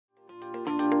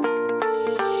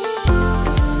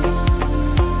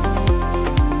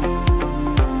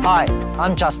Hi,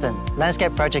 I'm Justin,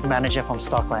 Landscape Project Manager from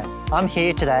Stockland. I'm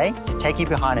here today to take you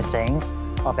behind the scenes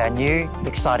of our new,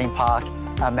 exciting park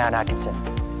at Mount Atkinson.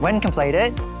 When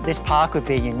completed, this park would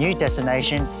be your new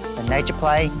destination for nature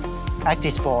play,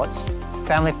 active sports,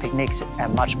 family picnics,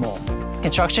 and much more.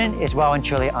 Construction is well and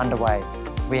truly underway.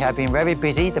 We have been very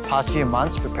busy the past few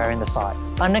months preparing the site.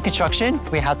 Under construction,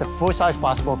 we have the full-size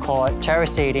basketball court,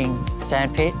 terrace seating,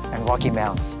 sand pit, and rocky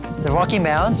mounds. The rocky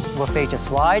mounds will feature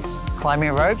slides,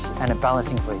 climbing ropes, and a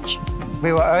balancing bridge.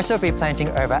 We will also be planting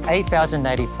over 8,000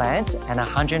 native plants and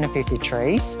 150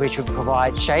 trees, which will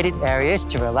provide shaded areas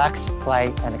to relax,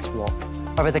 play, and explore.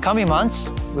 Over the coming months,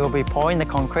 we will be pouring the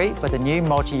concrete for the new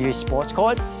multi-use sports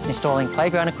court, installing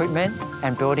playground equipment,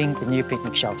 and building the new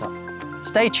picnic shelter.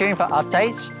 Stay tuned for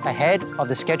updates ahead of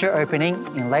the scheduled opening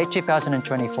in late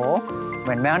 2024,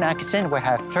 when Mount Atkinson will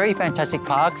have 3 fantastic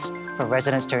parks for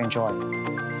residents to enjoy.